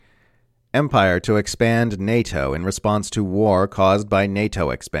Empire to expand NATO in response to war caused by NATO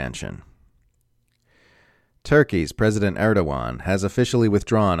expansion. Turkey's President Erdogan has officially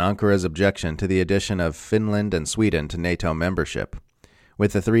withdrawn Ankara's objection to the addition of Finland and Sweden to NATO membership,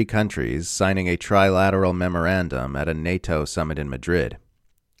 with the three countries signing a trilateral memorandum at a NATO summit in Madrid.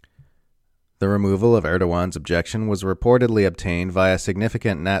 The removal of Erdogan's objection was reportedly obtained via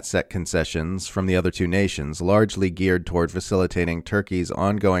significant NatSec concessions from the other two nations, largely geared toward facilitating Turkey's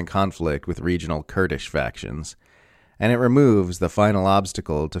ongoing conflict with regional Kurdish factions, and it removes the final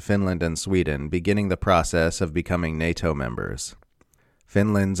obstacle to Finland and Sweden beginning the process of becoming NATO members.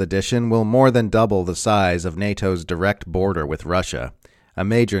 Finland's addition will more than double the size of NATO's direct border with Russia, a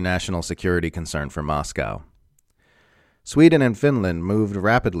major national security concern for Moscow. Sweden and Finland moved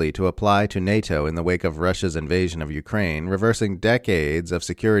rapidly to apply to NATO in the wake of Russia's invasion of Ukraine, reversing decades of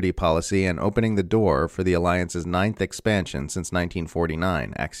security policy and opening the door for the alliance's ninth expansion since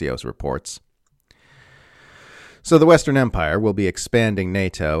 1949, Axios reports. So the Western Empire will be expanding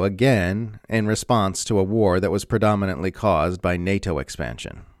NATO again in response to a war that was predominantly caused by NATO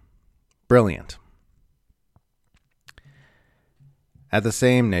expansion. Brilliant. At the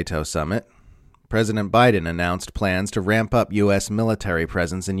same NATO summit, President Biden announced plans to ramp up U.S. military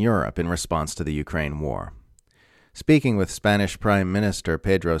presence in Europe in response to the Ukraine war. Speaking with Spanish Prime Minister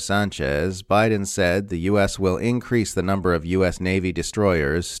Pedro Sanchez, Biden said the U.S. will increase the number of U.S. Navy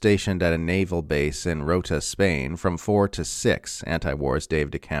destroyers stationed at a naval base in Rota, Spain, from 4 to 6, Anti-War's Dave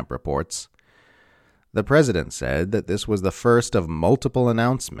DeCamp reports. The president said that this was the first of multiple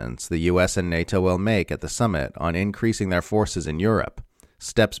announcements the U.S. and NATO will make at the summit on increasing their forces in Europe,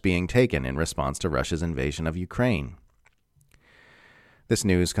 steps being taken in response to Russia's invasion of Ukraine. This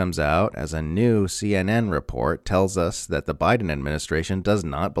news comes out as a new CNN report tells us that the Biden administration does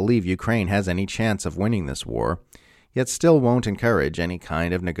not believe Ukraine has any chance of winning this war, yet still won't encourage any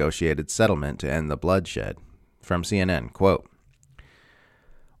kind of negotiated settlement to end the bloodshed. From CNN, quote,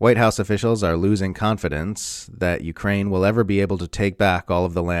 White House officials are losing confidence that Ukraine will ever be able to take back all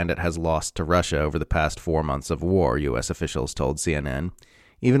of the land it has lost to Russia over the past 4 months of war, U.S. officials told CNN,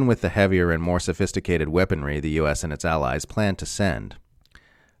 even with the heavier and more sophisticated weaponry the U.S. and its allies plan to send.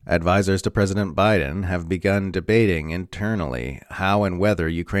 Advisors to President Biden have begun debating internally how and whether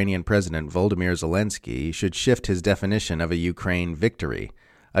Ukrainian President Volodymyr Zelensky should shift his definition of a Ukraine victory,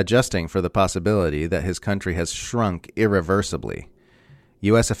 adjusting for the possibility that his country has shrunk irreversibly.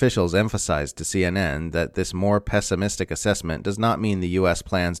 U.S. officials emphasized to CNN that this more pessimistic assessment does not mean the U.S.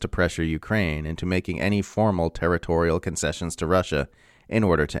 plans to pressure Ukraine into making any formal territorial concessions to Russia in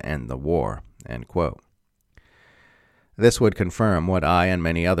order to end the war, end quote. This would confirm what I and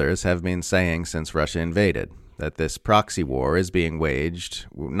many others have been saying since Russia invaded, that this proxy war is being waged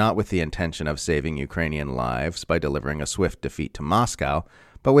not with the intention of saving Ukrainian lives by delivering a swift defeat to Moscow,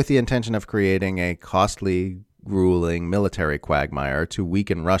 but with the intention of creating a costly, grueling military quagmire to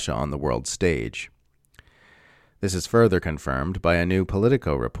weaken Russia on the world stage. This is further confirmed by a new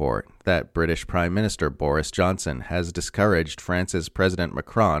Politico report that British Prime Minister Boris Johnson has discouraged France's President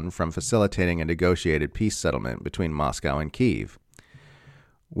Macron from facilitating a negotiated peace settlement between Moscow and Kyiv,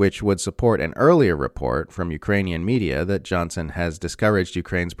 which would support an earlier report from Ukrainian media that Johnson has discouraged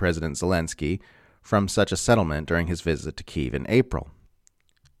Ukraine's President Zelensky from such a settlement during his visit to Kyiv in April.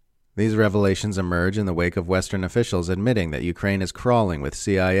 These revelations emerge in the wake of Western officials admitting that Ukraine is crawling with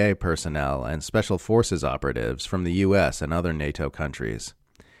CIA personnel and special forces operatives from the U.S. and other NATO countries.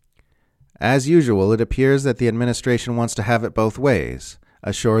 As usual, it appears that the administration wants to have it both ways,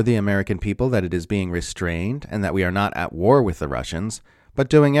 assure the American people that it is being restrained and that we are not at war with the Russians, but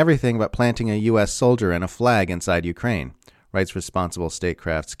doing everything but planting a U.S. soldier and a flag inside Ukraine, writes Responsible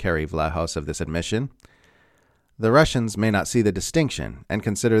Statecraft's Kerry Vlahos of this admission. The Russians may not see the distinction and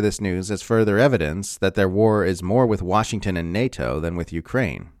consider this news as further evidence that their war is more with Washington and NATO than with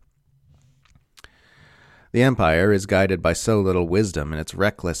Ukraine. The empire is guided by so little wisdom in its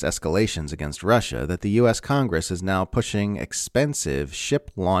reckless escalations against Russia that the U.S. Congress is now pushing expensive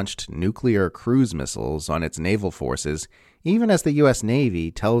ship-launched nuclear cruise missiles on its naval forces, even as the U.S. Navy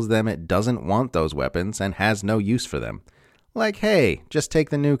tells them it doesn't want those weapons and has no use for them. Like, hey, just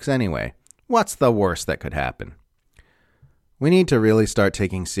take the nukes anyway. What's the worst that could happen? We need to really start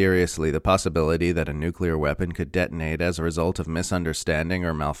taking seriously the possibility that a nuclear weapon could detonate as a result of misunderstanding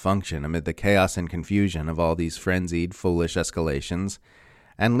or malfunction amid the chaos and confusion of all these frenzied, foolish escalations,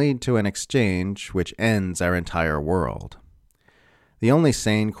 and lead to an exchange which ends our entire world. The only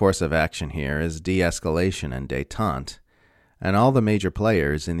sane course of action here is de-escalation and détente, and all the major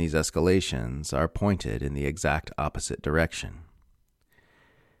players in these escalations are pointed in the exact opposite direction.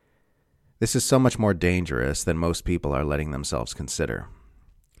 This is so much more dangerous than most people are letting themselves consider.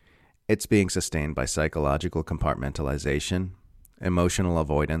 It's being sustained by psychological compartmentalization, emotional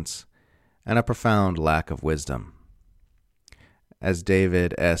avoidance, and a profound lack of wisdom. As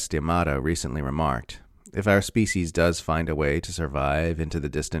David S. D'Amato recently remarked, if our species does find a way to survive into the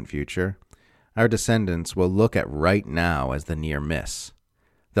distant future, our descendants will look at right now as the near miss.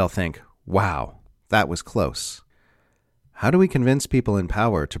 They'll think, wow, that was close. How do we convince people in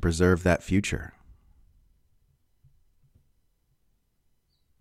power to preserve that future?